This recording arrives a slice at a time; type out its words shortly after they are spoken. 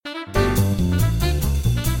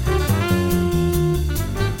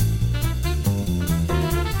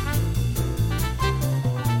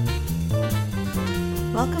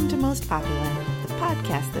Popular, the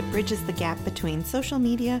podcast that bridges the gap between social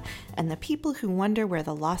media and the people who wonder where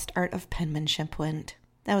the lost art of penmanship went.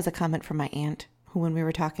 That was a comment from my aunt, who when we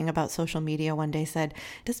were talking about social media one day said,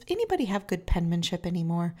 "Does anybody have good penmanship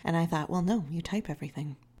anymore?" And I thought, well, no, you type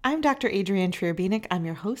everything. I'm Dr. Adrienne Trier-Bienick. I'm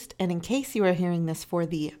your host, and in case you are hearing this for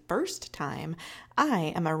the first time,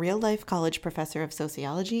 I am a real-life college professor of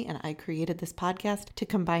sociology, and I created this podcast to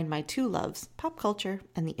combine my two loves, pop culture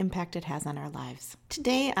and the impact it has on our lives.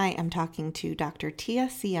 Today, I am talking to Dr. Tia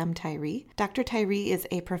C.M. Tyree. Dr. Tyree is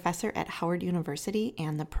a professor at Howard University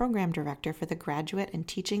and the program director for the Graduate and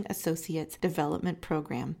Teaching Associates Development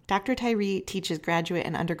Program. Dr. Tyree teaches graduate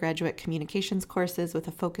and undergraduate communications courses with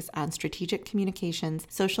a focus on strategic communications,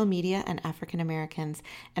 social media, and African Americans,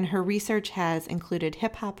 and her research has included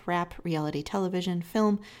hip-hop, rap, reality television,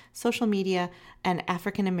 film, social media, and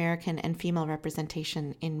African American and female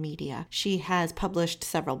representation in media. She has published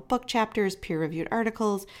several book chapters, peer-reviewed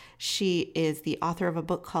articles. She is the author of a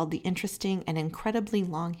book called The Interesting and Incredibly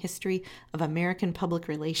Long History of American Public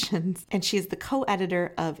Relations, and she is the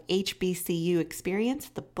co-editor of HBCU Experience,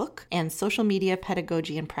 the book, and Social Media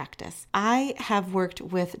Pedagogy and Practice. I have worked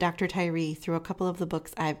with Dr. Tyree through a couple of the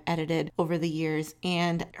books I've edited over the years,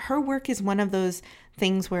 and her work is one of those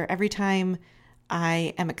things where every time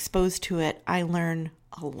I am exposed to it, I learn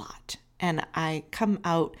a lot, and I come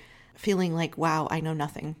out feeling like, wow, I know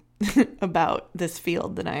nothing about this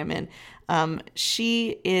field that I am in.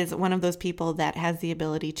 She is one of those people that has the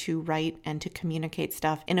ability to write and to communicate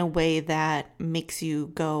stuff in a way that makes you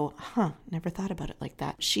go, never thought about it like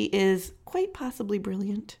that. She is quite possibly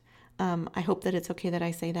brilliant. I hope that it's okay that I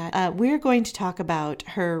say that. We're going to talk about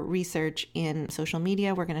her research in social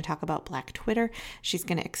media. We're going to talk about Black Twitter. She's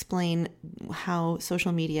going to explain how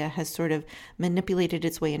social media has sort of manipulated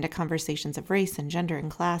its way into conversations of race and gender and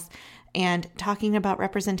class, and talking about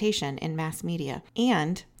representation in mass media.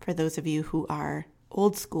 And for those of you who are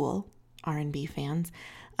old school R&B fans,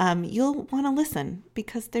 you'll want to listen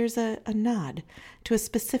because there's a nod to a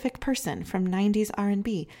specific person from 90s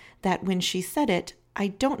R&B that when she said it, I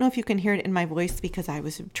don't know if you can hear it in my voice because I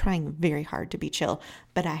was trying very hard to be chill,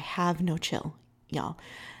 but I have no chill, y'all.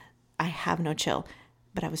 I have no chill,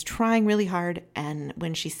 but I was trying really hard. And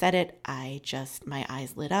when she said it, my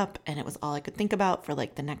eyes lit up and it was all I could think about for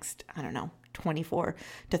like the next, 24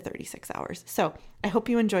 to 36 hours. So I hope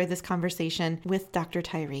you enjoyed this conversation with Dr.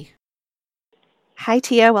 Tyree. Hi,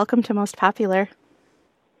 Tia. Welcome to Most Popular.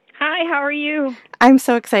 Hi, how are you? I'm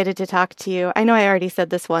so excited to talk to you. I know I already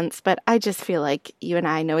said this once, but I just feel like you and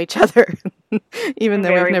I know each other, even though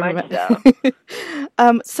Very we've never much met.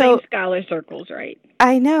 So. So Same scholar circles, right?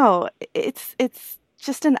 I know it's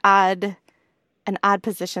just an odd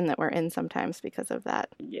position that we're in sometimes because of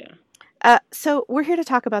that. Yeah. So we're here to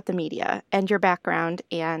talk about the media and your background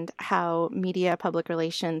and how media, public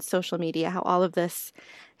relations, social media, how all of this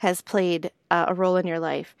has played a role in your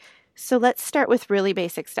life. So let's start with really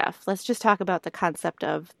basic stuff. Let's just talk about the concept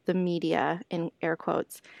of the media in air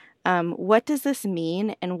quotes. What does this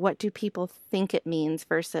mean and what do people think it means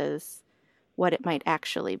versus what it might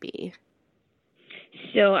actually be?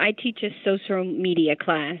 So I teach a social media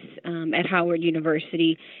class at Howard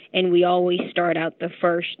University, and we always start out the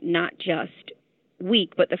first, not just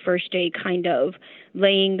week, but the first day kind of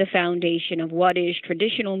laying the foundation of what is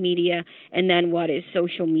traditional media and then what is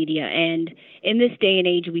social media. And in this day and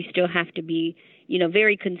age, we still have to be,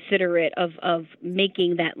 very considerate of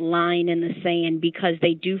making that line in the sand because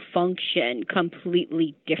they do function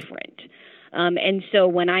completely different. And so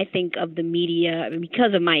when I think of the media,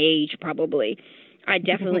 because of my age probably, I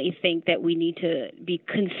definitely think that we need to be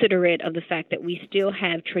considerate of the fact that we still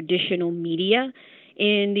have traditional media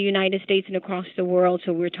in the United States and across the world.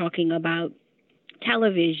 So we're talking about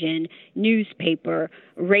television, newspaper,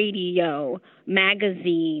 radio,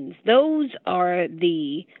 magazines. Those are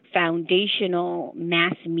the foundational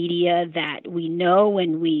mass media that we know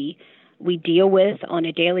and we deal with on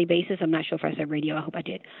a daily basis. I'm not sure if I said radio. I hope I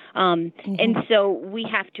did. And so we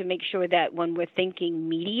have to make sure that when we're thinking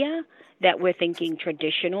media, that we're thinking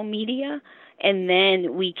traditional media, and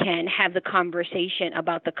then we can have the conversation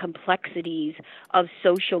about the complexities of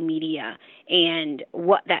social media and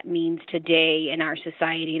what that means today in our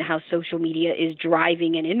society and how social media is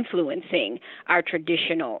driving and influencing our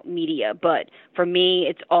traditional media. But for me,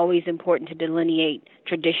 it's always important to delineate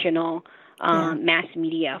traditional mass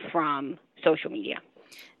media from social media.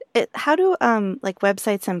 How do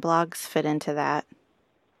websites and blogs fit into that?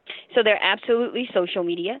 So they're absolutely social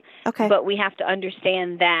media, okay. But we have to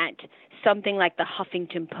understand that something like the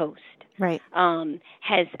Huffington Post right.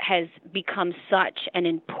 Has become such an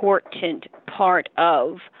important part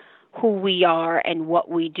of who we are and what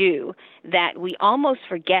we do, that we almost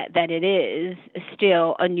forget that it is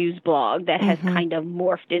still a news blog that has kind of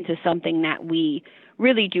morphed into something that we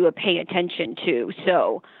really do pay attention to.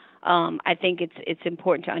 So I think it's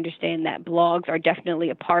important to understand that blogs are definitely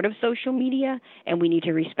a part of social media, and we need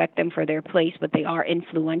to respect them for their place, but they are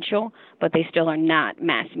influential, but they still are not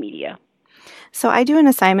mass media. So I do an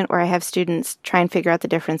assignment where I have students try and figure out the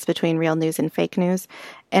difference between real news and fake news.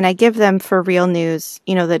 And I give them for real news,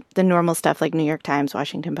 the normal stuff like New York Times,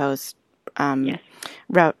 Washington Post, Yes.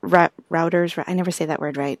 Reuters. I never say that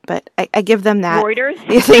word right, but I give them that. Reuters?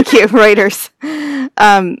 Yeah, thank you, Reuters.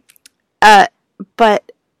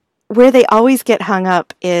 But where they always get hung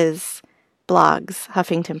up is blogs,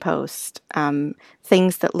 Huffington Post,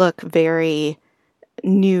 things that look very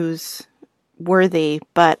news-worthy,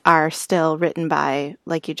 but are still written by,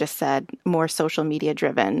 like you just said, more social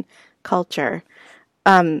media-driven culture.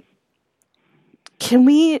 Can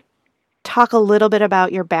we talk a little bit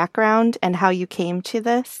about your background and how you came to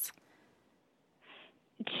this?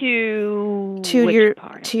 To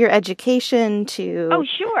your education, to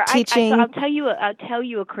sure. teaching. I'll tell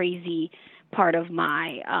you a crazy part of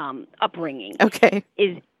my upbringing. Okay.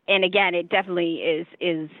 And again, it definitely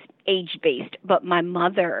is age based. But my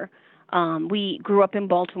mother, we grew up in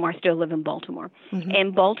Baltimore. Still live in Baltimore,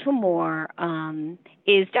 and Baltimore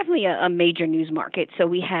is definitely a major news market. So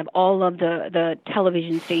we have all of the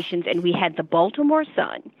television stations, and we had the Baltimore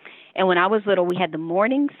Sun. And when I was little, we had the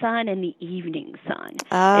morning sun and the evening sun.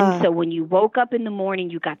 And so when you woke up in the morning,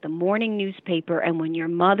 you got the morning newspaper. And when your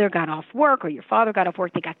mother got off work or your father got off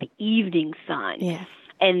work, they got the evening sun. Yeah.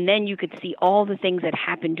 And then you could see all the things that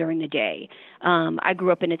happened during the day. I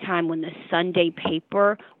grew up in a time when the Sunday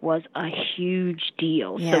paper was a huge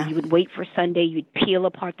deal. Yeah. So you would wait for Sunday, you'd peel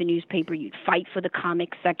apart the newspaper, you'd fight for the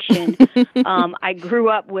comic section. I grew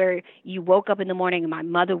up where you woke up in the morning and my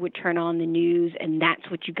mother would turn on the news, and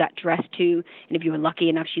that's what you got dressed to. And if you were lucky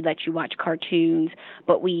enough, she let you watch cartoons.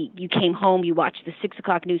 But you came home, you watched the 6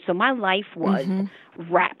 o'clock news. So my life was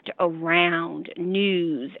wrapped around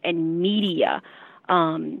news and media.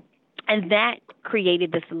 And that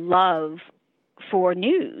created this love for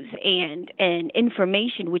news and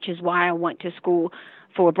information, which is why I went to school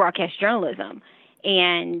for broadcast journalism.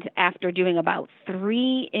 And after doing about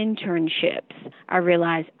 3 internships, I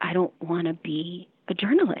realized I don't want to be a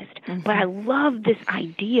journalist. But I love this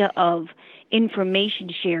idea of information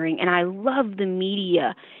sharing, and I love the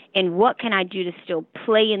media, and what can I do to still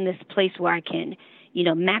play in this place where I can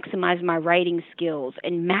maximize my writing skills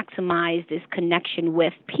and maximize this connection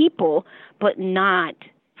with people, but not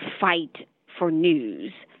fight for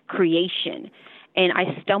news creation. And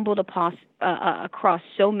I stumbled across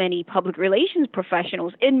so many public relations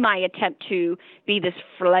professionals in my attempt to be this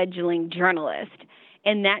fledgling journalist.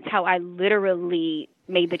 And that's how I literally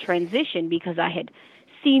made the transition, because I had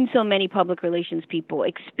seen so many public relations people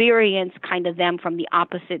experience kind of them from the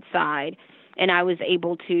opposite side. And I was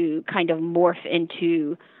able to kind of morph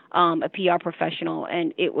into a PR professional,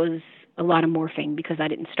 and it was a lot of morphing because I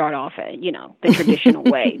didn't start off the traditional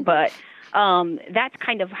way. But that's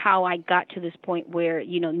kind of how I got to this point where,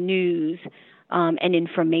 news and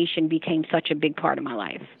information became such a big part of my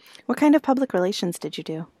life. What kind of public relations did you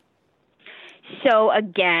do? So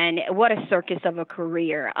again, what a circus of a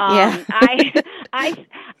career. Yeah.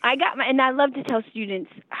 I got and I love to tell students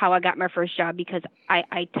how I got my first job, because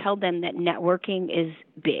I tell them that networking is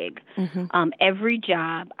big. Every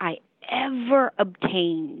job I ever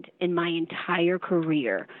obtained in my entire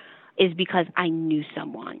career is because I knew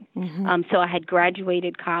someone. So I had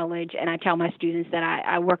graduated college, and I tell my students that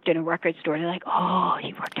I worked in a record store. They're like, "Oh,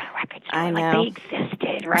 you worked in a record store?" I know. Like they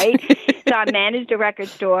existed, right? So I managed a record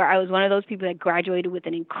store. I was one of those people that graduated with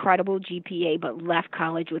an incredible GPA but left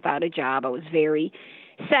college without a job. I was very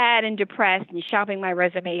sad and depressed and shopping my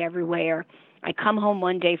resume everywhere. I come home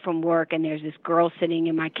one day from work, and there's this girl sitting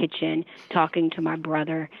in my kitchen talking to my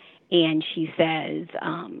brother, and she says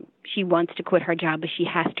she wants to quit her job, but she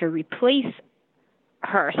has to replace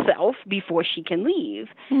herself before she can leave.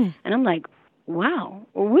 And I'm like, wow,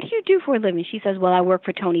 well, what do you do for a living? She says, well, I work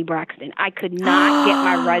for Toni Braxton. I could not get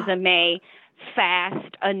my resume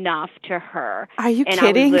fast enough to her. Are you and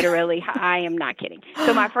kidding? I am not kidding.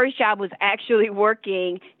 So my first job was actually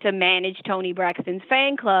working to manage Toni Braxton's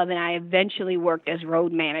fan club, and I eventually worked as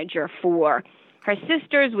road manager for her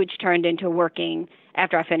sisters, which turned into working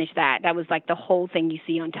after I finished that. That was like the whole thing you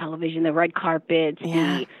see on television, the red carpets,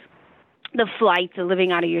 the flights, the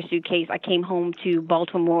living out of your suitcase. I came home to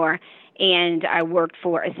Baltimore, and I worked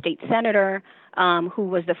for a state senator who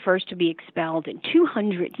was the first to be expelled in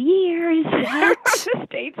 200 years from the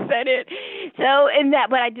state senate.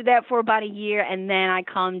 But I did that for about a year, and then I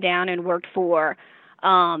calmed down and worked for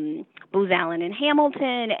Booz Allen and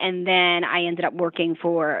Hamilton, and then I ended up working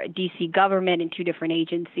for D.C. government in 2 different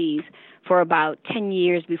agencies for about 10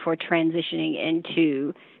 years before transitioning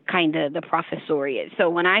into kind of the professoriate. So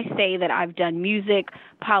when I say that I've done music,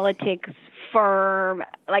 politics, firm,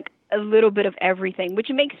 like a little bit of everything, which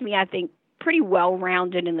makes me, I think, pretty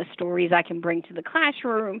well-rounded in the stories I can bring to the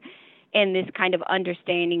classroom, and this kind of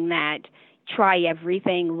understanding that try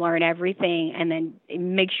everything, learn everything, and then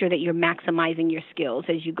make sure that you're maximizing your skills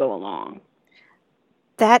as you go along.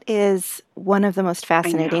 That is one of the most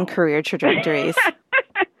fascinating career trajectories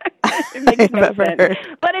it makes no sense.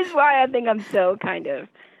 But it's why I think I'm so kind of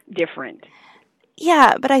different.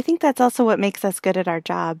 Yeah, but I think that's also what makes us good at our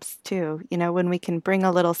jobs, too. You know, when we can bring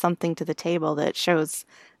a little something to the table that shows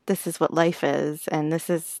this is what life is, and this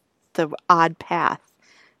is the odd path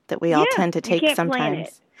that we all tend to take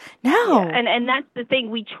sometimes. No. Yeah, and that's the thing.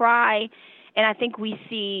 We try, and I think we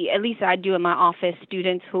see, at least I do in my office,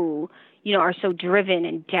 students who, you know, are so driven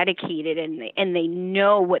and dedicated, and they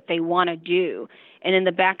know what they want to do. And in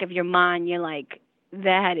the back of your mind, you're like,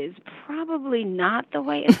 that is probably not the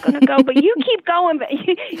way it's going to go. But you keep going.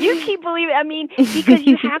 You keep believing. I mean, because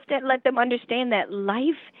you have to let them understand that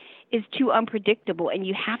life is too unpredictable, and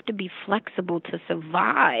you have to be flexible to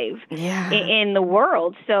survive in the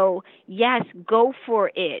world. So, yes, go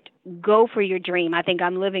for it. Go for your dream. I think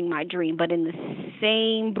I'm living my dream, but in the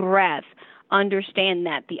same breath, understand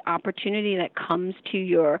that the opportunity that comes to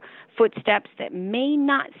your footsteps that may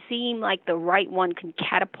not seem like the right one can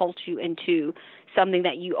catapult you into something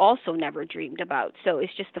that you also never dreamed about. So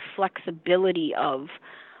it's just the flexibility of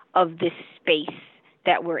this space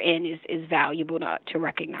that we're in is valuable to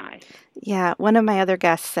recognize. Yeah. One of my other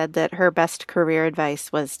guests said that her best career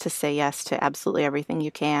advice was to say yes to absolutely everything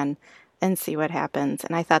you can and see what happens.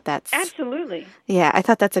 And I thought that's... Absolutely. Yeah, I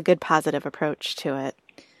thought that's a good positive approach to it.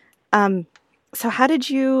 So how did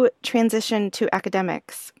you transition to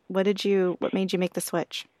academics? What made you make the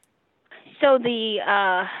switch? So the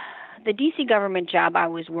DC government job I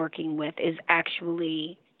was working with is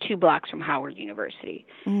actually 2 blocks from Howard University.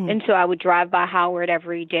 And so I would drive by Howard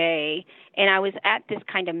every day, and I was at this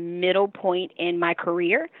kind of middle point in my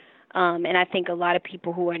career. And I think a lot of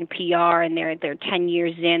people who are in PR and they're 10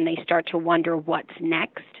 years in, they start to wonder what's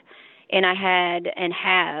next. And I had and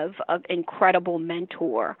have an incredible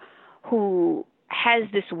mentor who has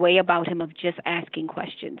this way about him of just asking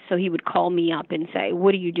questions. So he would call me up and say,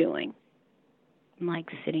 "What are you doing?" I'm like,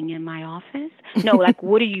 "Sitting in my office." No, like,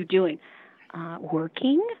 "What are you doing?"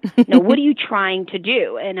 Working? No, what are you trying to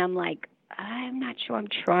do? And I'm like, I'm not sure I'm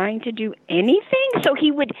trying to do anything. So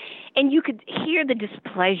he would, and you could hear the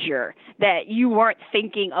displeasure that you weren't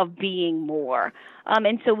thinking of being more.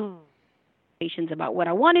 And so about what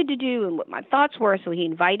I wanted to do and what my thoughts were. So he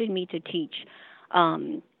invited me to teach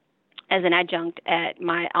as an adjunct at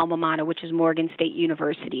my alma mater, which is Morgan State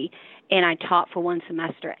University. And I taught for 1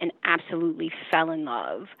 semester and absolutely fell in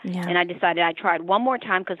love. Yeah. And I decided I tried one more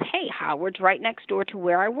time because, hey, Howard's right next door to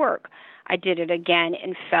where I work. I did it again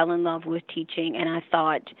and fell in love with teaching. And I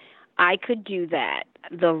thought I could do that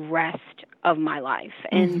the rest of my life.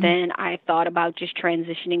 And then I thought about just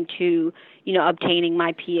transitioning to, you know, obtaining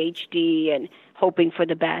my PhD and hoping for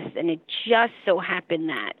the best. And it just so happened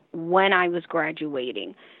that when I was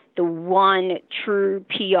graduating, the one true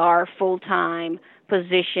PR full-time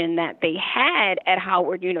position that they had at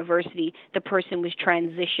Howard University, the person was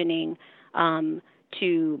transitioning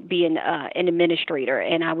to be an administrator,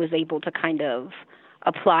 and I was able to kind of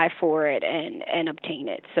apply for it and obtain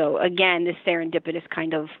it. So again, this serendipitous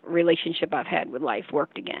kind of relationship I've had with life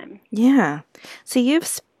worked again. Yeah. So you've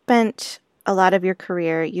spent a lot of your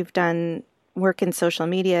career, you've done work in social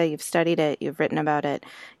media, you've studied it, you've written about it,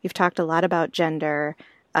 you've talked a lot about gender,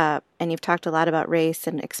 and you've talked a lot about race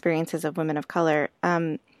and experiences of women of color.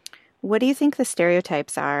 What do you think the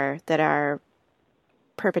stereotypes are that are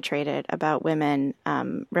perpetrated about women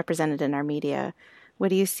represented in our media? What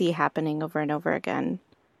do you see happening over and over again?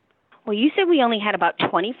 Well, you said we only had about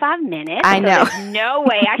 25 minutes. I know. So there's no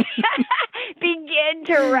way I can begin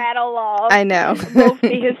to rattle off I know. both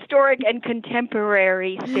the historic and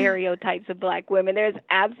contemporary stereotypes of Black women. There's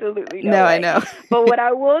absolutely no way. I know. But what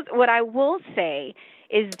I will say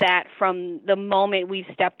is that from the moment we've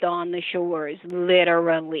stepped on the shores,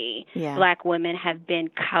 literally, Black women have been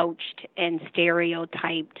couched and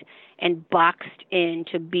stereotyped and boxed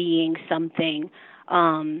into being something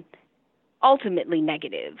ultimately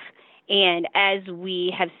negative. And as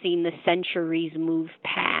we have seen the centuries move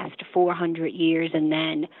past 400 years and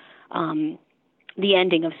then the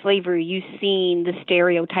ending of slavery, you've seen the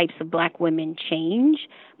stereotypes of Black women change,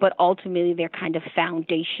 but ultimately they're kind of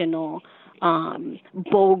foundational,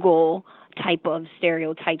 Bogle type of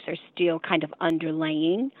stereotypes are still kind of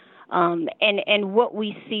underlaying. And what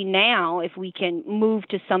we see now, if we can move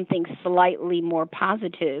to something slightly more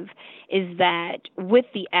positive, is that with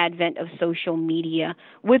the advent of social media,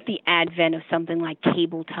 with the advent of something like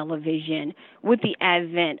cable television, with the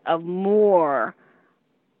advent of more,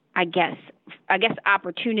 I guess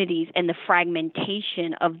opportunities and the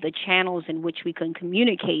fragmentation of the channels in which we can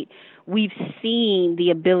communicate, we've seen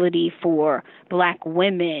the ability for Black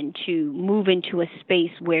women to move into a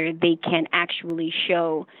space where they can actually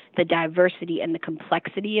show the diversity and the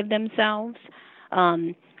complexity of themselves.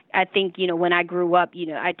 I think, when I grew up,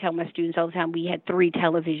 I tell my students all the time, we had 3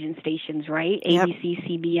 television stations, right? Yep. ABC,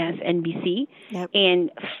 CBS, NBC. Yep.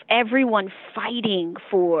 And everyone fighting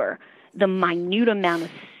for the minute amount of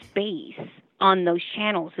space on those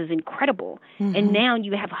channels is incredible. Mm-hmm. And now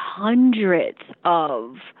you have hundreds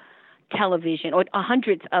of television or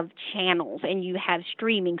hundreds of channels, and you have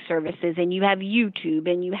streaming services, and you have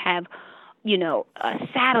YouTube, and you have,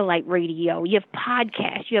 satellite radio, you have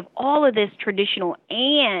podcasts, you have all of this traditional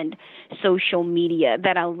and social media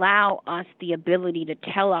that allow us the ability to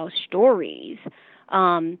tell our stories,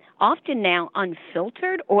 often now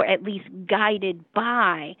unfiltered or at least guided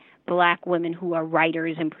by Black women who are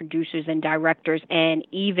writers and producers and directors, and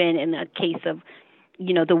even in the case of,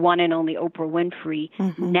 the one and only Oprah Winfrey,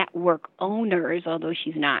 mm-hmm. network owners, although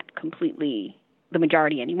she's not completely the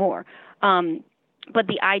majority anymore. But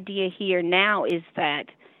the idea here now is that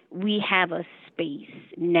we have a space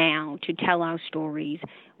now to tell our stories.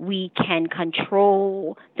 We can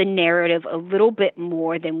control the narrative a little bit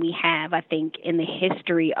more than we have, I think, in the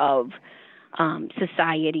history of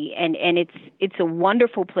society, and it's a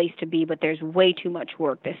wonderful place to be, but there's way too much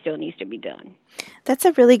work that still needs to be done. That's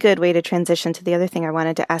a really good way to transition to the other thing I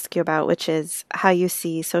wanted to ask you about, which is how you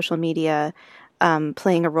see social media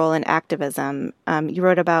playing a role in activism. You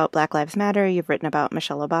wrote about Black Lives Matter. You've written about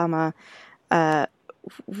Michelle Obama.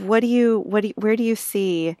 Where do you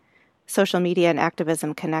see social media and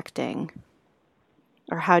activism connecting,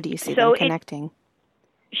 or how do you see them connecting?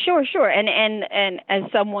 Sure. And as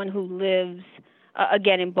someone who lives,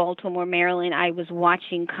 again, in Baltimore, Maryland, I was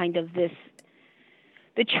watching kind of the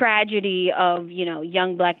tragedy of,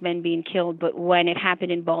 young Black men being killed. But when it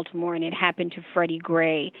happened in Baltimore and it happened to Freddie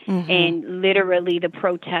Gray, mm-hmm. and literally the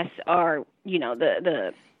protests are,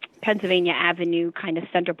 the Pennsylvania Avenue kind of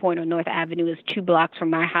center point or North Avenue is 2 blocks from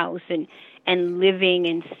my house, and living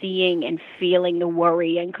and seeing and feeling the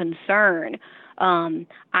worry and concern,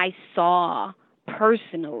 I saw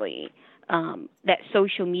personally that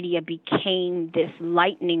social media became this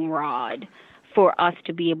lightning rod for us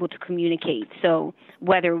to be able to communicate. So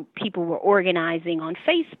whether people were organizing on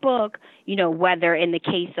Facebook, whether in the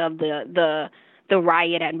case of the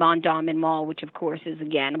riot at Mondawmin Mall, which of course is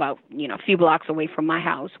again about, a few blocks away from my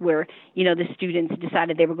house, where, the students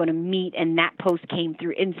decided they were going to meet, and that post came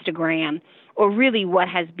through Instagram, or really what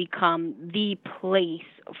has become the place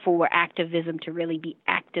for activism to really be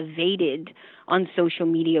activated on social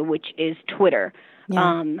media, which is Twitter.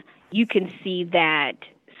 Yeah. You can see that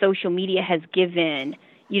social media has given,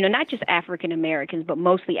 not just African Americans, but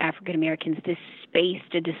mostly African Americans, this space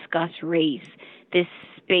to discuss race, this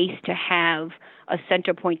space to have a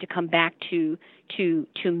center point to come back to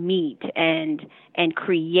meet and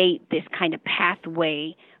create this kind of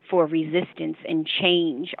pathway for resistance and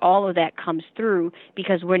change. All of that comes through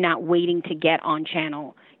because we're not waiting to get on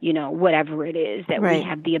channel, whatever it is, that right. We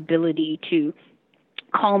have the ability to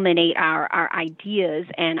culminate our ideas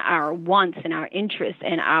and our wants and our interests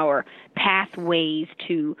and our pathways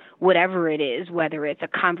to whatever it is, whether it's a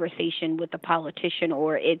conversation with a politician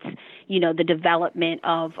or it's, the development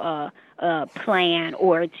of a plan,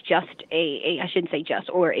 or it's just I shouldn't say just,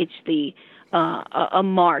 or it's a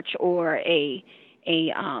march or a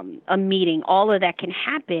meeting. All of that can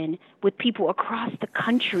happen with people across the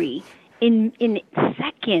country in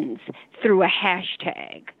seconds through a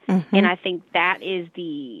hashtag. Mm-hmm. And I think that is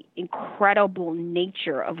the incredible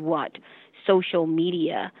nature of what social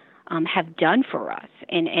media have done for us.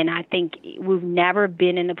 And I think we've never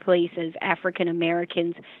been in a place as African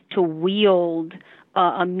Americans to wield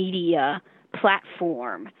a media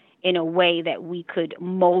platform in a way that we could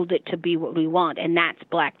mold it to be what we want, and that's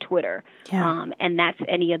Black Twitter. Yeah. And that's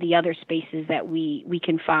any of the other spaces that we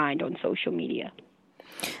can find on social media.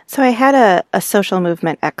 So I had a social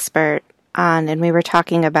movement expert on, and we were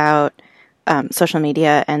talking about social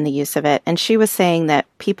media and the use of it, and she was saying that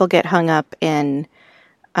people get hung up in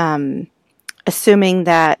assuming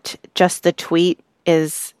that just the tweet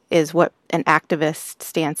is is what an activist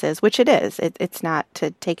stance is, which it is. It's not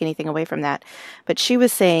to take anything away from that. But she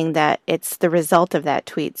was saying that it's the result of that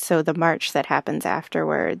tweet. So the march that happens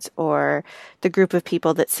afterwards, or the group of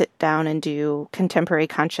people that sit down and do contemporary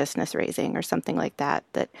consciousness raising or something like that,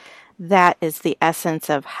 that is the essence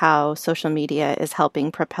of how social media is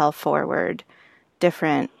helping propel forward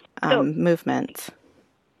different movements.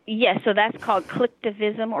 Yes, so that's called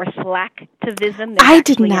clicktivism or slacktivism. I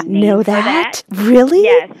did not know that. Really?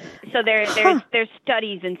 Yes. So there's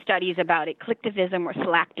studies and studies about it, clicktivism or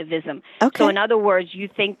slacktivism. Okay. So in other words, you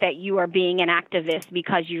think that you are being an activist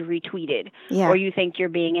because you retweeted, or you think you're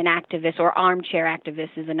being an activist, or armchair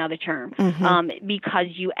activist is another term, because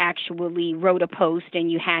you actually wrote a post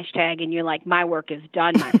and you hashtag and you're like, my work is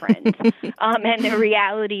done, my friends. And the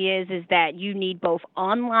reality is that you need both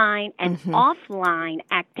online and offline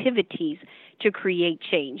activities to create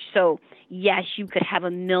change. So yes, you could have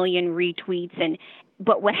 1 million retweets,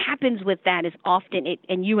 but what happens with that is often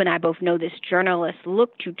and you and I both know this, journalists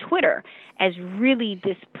look to Twitter as really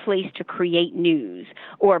this place to create news,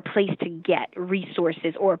 or a place to get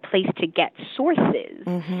resources, or a place to get sources.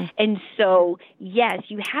 And so yes,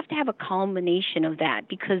 you have to have a combination of that,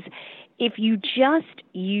 because if you just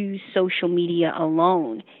use social media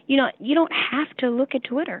alone, you don't have to look at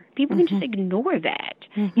Twitter. People can just ignore that.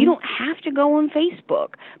 You don't have to go on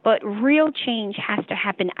Facebook. But real change has to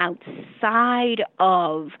happen outside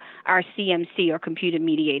of our CMC, or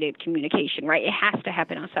computer-mediated communication, right? It has to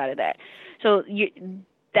happen outside of that. So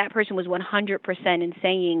that person was 100% in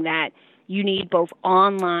saying that you need both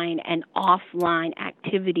online and offline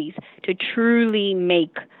activities to truly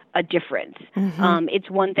make a difference. It's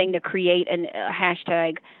one thing to create a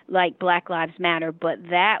hashtag like Black Lives Matter, but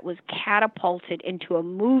that was catapulted into a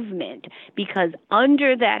movement because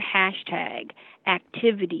under that hashtag,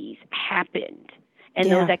 activities happened. And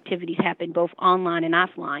those activities happened both online and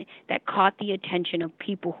offline that caught the attention of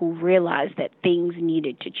people who realized that things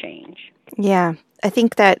needed to change. Yeah. I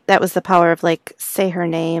think that was the power of like Say Her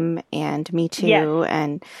Name and Me Too.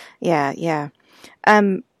 And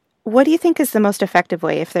what do you think is the most effective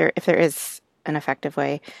way, if there is an effective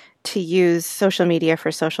way, to use social media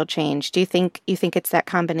for social change? Do you think it's that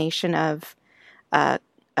combination of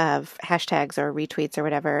hashtags or retweets or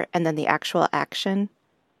whatever, and then the actual action?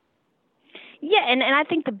 Yeah, and I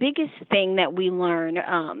think the biggest thing that we learn,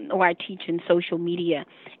 or I teach in social media,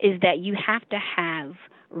 is that you have to have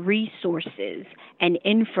resources and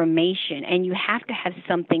information, and you have to have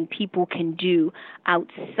something people can do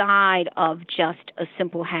outside of just a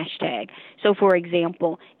simple hashtag. So, for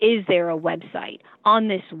example, is there a website? On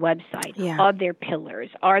this website, are there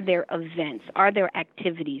pillars? Are there events? Are there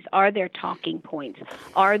activities? Are there talking points?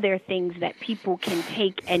 Are there things that people can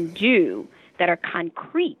take and do that are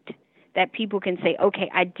concrete, that people can say, okay,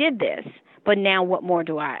 I did this, but now what more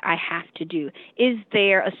do I have to do? Is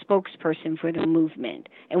there a spokesperson for the movement?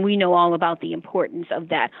 And we know all about the importance of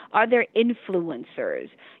that. Are there influencers?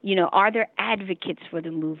 Are there advocates for the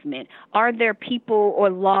movement? Are there people or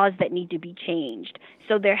laws that need to be changed?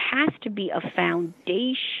 So there has to be a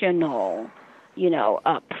foundational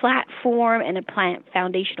a platform and a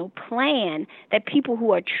foundational plan that people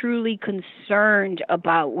who are truly concerned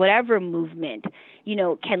about whatever movement,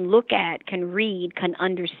 can look at, can read, can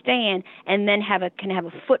understand, and then can have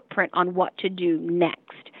a footprint on what to do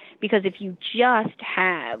next. Because if you just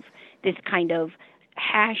have this kind of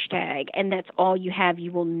hashtag and that's all you have,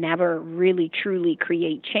 you will never really truly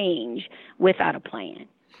create change without a plan.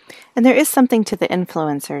 And there is something to the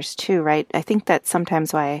influencers too, right? I think that's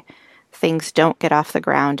sometimes why things don't get off the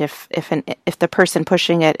ground if the person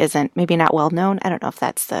pushing it isn't maybe not well known. I don't know if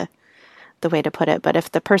that's the way to put it, but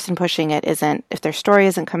if the person pushing it if their story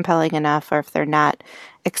isn't compelling enough, or if they're not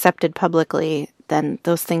accepted publicly, then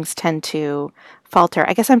those things tend to falter.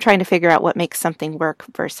 I guess I'm trying to figure out what makes something work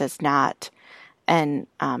versus not, and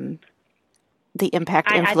the impact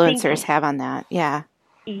influencers have on that. Yeah.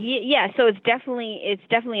 Yeah, so it's definitely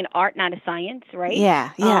an art, not a science, right?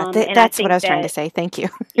 Yeah, that's what I was trying to say. Thank you.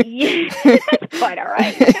 Yeah, that's quite all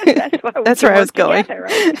right. That's where I was going. Together,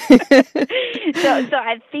 right? So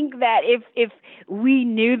I think that if we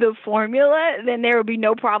knew the formula, then there would be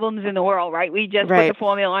no problems in the world, right? We just put the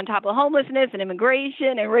formula on top of homelessness and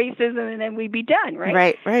immigration and racism, and then we'd be done,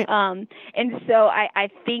 right? Right. And so I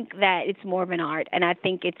think that it's more of an art, and I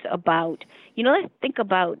think it's about, let's think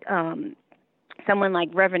about someone like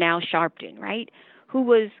Reverend Al Sharpton, right, who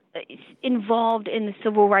was involved in the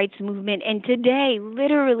civil rights movement. And today,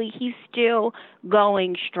 literally, he's still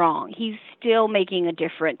going strong. He's still making a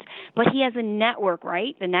difference. But he has a network,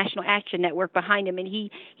 right? The National Action Network behind him. And he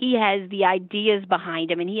has the ideas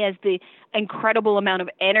behind him. And he has the incredible amount of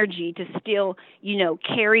energy to still,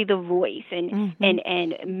 carry the voice and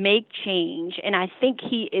make change. And I think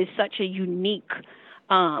he is such a unique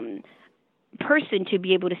person to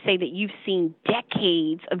be able to say that you've seen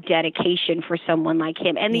decades of dedication for someone like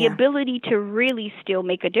him and the ability to really still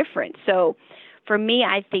make a difference. So for me,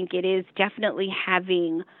 I think it is definitely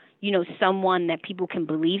having, someone that people can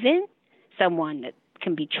believe in, someone that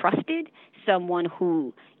can be trusted, someone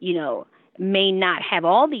who, may not have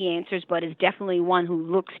all the answers, but is definitely one who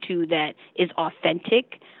looks to that is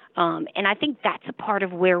authentic. And I think that's a part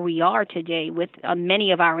of where we are today with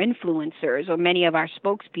many of our influencers or many of our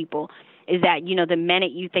spokespeople is that, the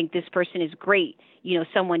minute you think this person is great,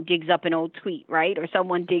 someone digs up an old tweet, right? Or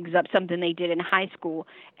someone digs up something they did in high school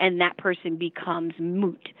and that person becomes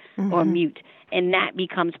moot or mute. And that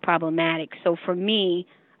becomes problematic. So for me,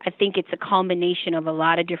 I think it's a combination of a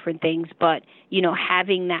lot of different things, but,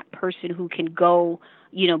 having that person who can go,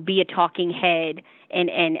 be a talking head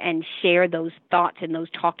and share those thoughts and those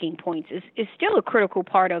talking points is still a critical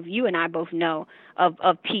part of, you and I both know, of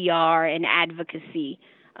PR and advocacy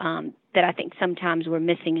that I think sometimes we're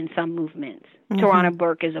missing in some movements. Tarana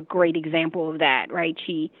Burke is a great example of that, right?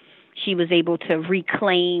 She was able to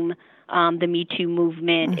reclaim the Me Too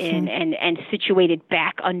movement and situate it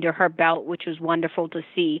back under her belt, which was wonderful to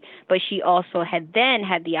see. But she also had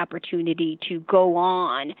the opportunity to go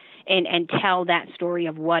on and tell that story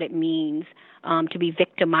of what it means to be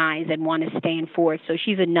victimized and want to stand for it. So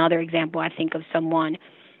she's another example, I think, of someone,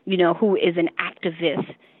 who is an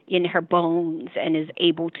activist in her bones and is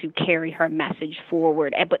able to carry her message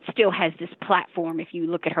forward, but still has this platform, if you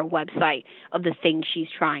look at her website, of the things she's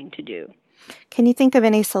trying to do. Can you think of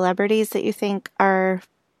any celebrities that you think are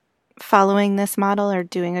following this model or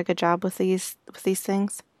doing a good job with these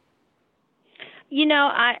things?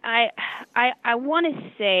 I want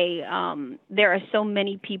to say there are so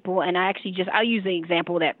many people, and I'll use the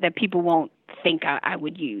example that people won't think I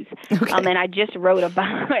would use. Okay. And I just wrote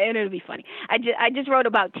about, and it'll be funny. I just wrote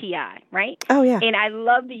about T.I., right? Oh, yeah. And I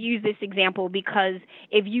love to use this example because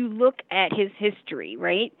if you look at his history,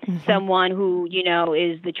 right, someone who,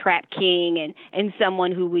 is the trap king and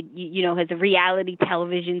someone who would, has a reality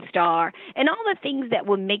television star and all the things that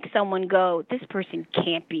would make someone go, this person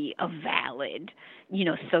can't be a valid,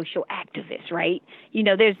 social activist, right?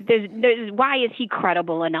 There's why is he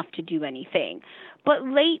credible enough to do anything? But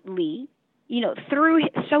lately, through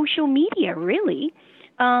social media, really,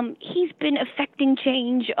 he's been affecting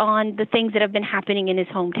change on the things that have been happening in his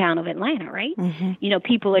hometown of Atlanta, right?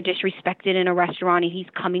 People are disrespected in a restaurant, and he's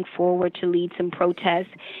coming forward to lead some protests.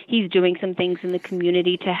 He's doing some things in the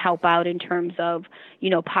community to help out in terms of,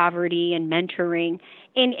 poverty and mentoring.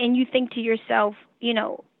 And you think to yourself,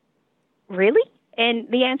 really? And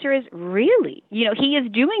the answer is really. He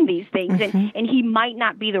is doing these things, and he might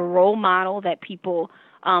not be the role model that people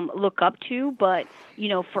look up to, but,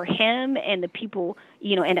 for him and the people,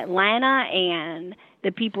 in Atlanta and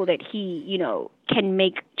the people that he, can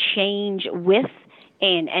make change with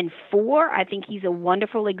and for, I think he's a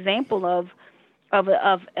wonderful example of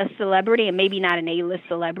a celebrity, and maybe not an A-list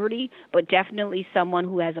celebrity, but definitely someone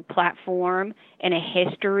who has a platform and a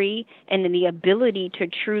history and then the ability to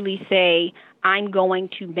truly say, I'm going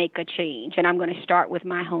to make a change, and I'm going to start with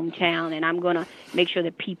my hometown, and I'm going to make sure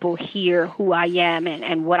that people hear who I am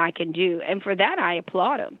and what I can do. And for that, I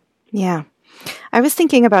applaud him. Yeah. I was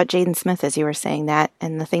thinking about Jaden Smith as you were saying that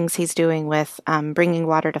and the things he's doing with bringing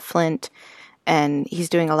water to Flint, and he's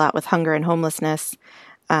doing a lot with hunger and homelessness.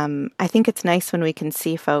 I think it's nice when we can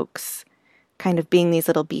see folks kind of being these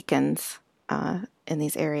little beacons in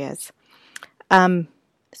these areas.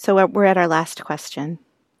 So we're at our last question.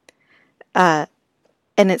 And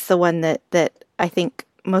it's the one that I think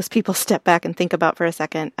most people step back and think about for a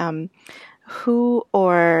second. Who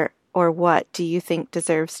or what do you think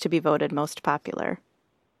deserves to be voted most popular?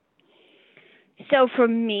 So for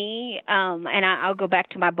me, and I'll go back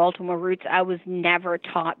to my Baltimore roots, I was never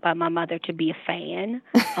taught by my mother to be a fan.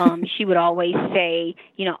 She would always say,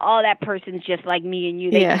 oh, that person's just like me and you.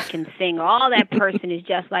 They just can sing. Oh, that person is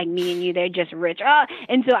just like me and you. They're just rich.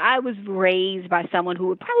 And so I was raised by someone who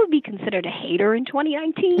would probably be considered a hater in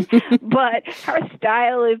 2019. But her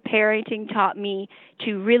style of parenting taught me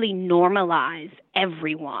to really normalize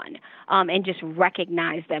everyone and just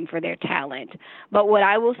recognize them for their talent. But what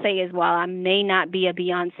I will say is, while I may not be a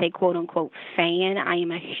Beyonce quote-unquote fan, I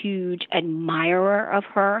am a huge admirer of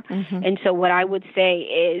her. Mm-hmm. And so what I would say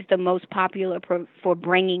is the most popular for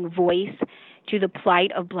bringing voice to the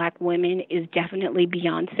plight of Black women is definitely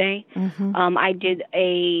Beyonce. Mm-hmm. I did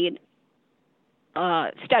a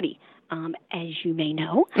study, as you may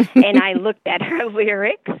know, and I looked at her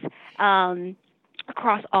lyrics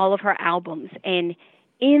across all of her albums. And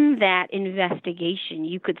in that investigation,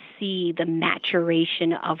 you could see the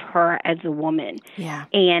maturation of her as a woman,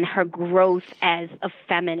 and her growth as a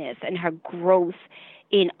feminist, and her growth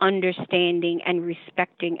in understanding and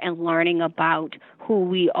respecting and learning about who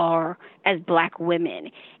we are as Black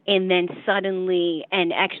women. And then suddenly,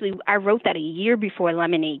 and actually I wrote that a year before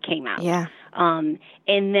Lemonade came out. Yeah. And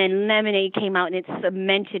then Lemonade came out, and it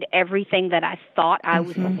cemented everything that I thought I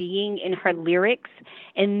was seeing in her lyrics.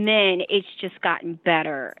 And then it's just gotten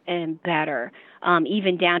better and better,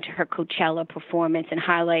 even down to her Coachella performance and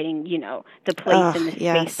highlighting, the place in the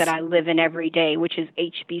space that I live in every day, which is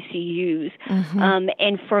HBCUs. Mm-hmm.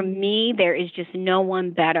 And for me, there is just no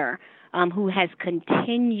one better who has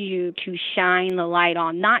continued to shine the light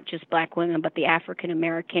on not just Black women, but the African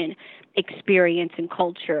American experience and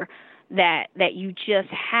culture that you just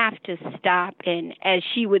have to stop and, as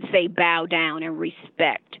she would say, bow down and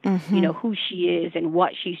respect, who she is and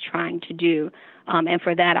what she's trying to do. And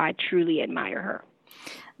for that, I truly admire her.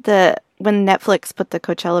 When Netflix put the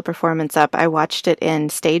Coachella performance up, I watched it in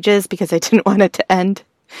stages because I didn't want it to end.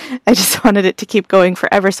 I just wanted it to keep going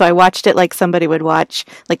forever. So I watched it like somebody would watch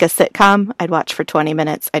like a sitcom. I'd watch for 20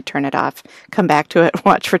 minutes. I'd turn it off, come back to it,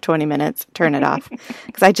 watch for 20 minutes, turn it off.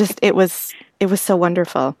 Because it was so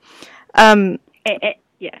wonderful. Go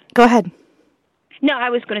ahead. No, I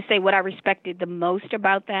was going to say what I respected the most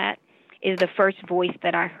about that is the first voice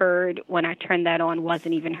that I heard when I turned that on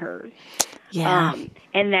wasn't even hers. Yeah.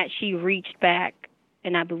 And that she reached back,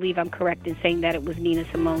 and I believe I'm correct in saying that it was Nina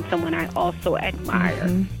Simone, someone I also admire.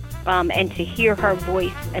 Mm-hmm. And to hear her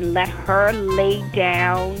voice and let her lay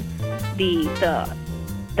down the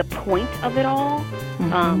point of it all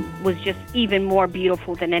was just even more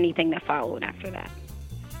beautiful than anything that followed after that.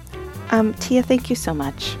 Tia, thank you so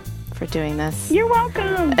much for doing this. You're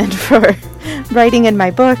welcome. And for writing in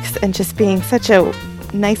my books and just being such a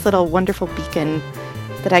nice little wonderful beacon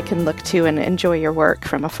that I can look to and enjoy your work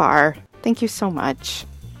from afar. Thank you so much.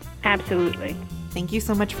 Absolutely. Thank you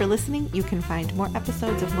so much for listening. You can find more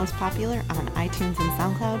episodes of Most Popular on iTunes and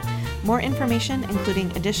SoundCloud. More information,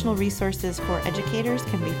 including additional resources for educators,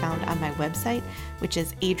 can be found on my website, which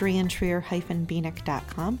is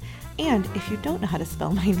adriantrier-beanick.com. And if you don't know how to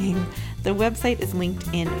spell my name, the website is linked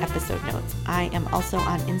in episode notes. I am also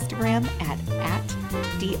on Instagram at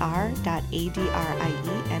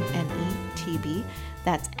dr.adriennetb.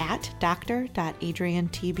 That's at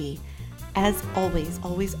dr.adriantb. As always,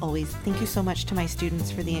 always, always, thank you so much to my students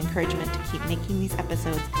for the encouragement to keep making these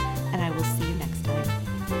episodes, and I will see you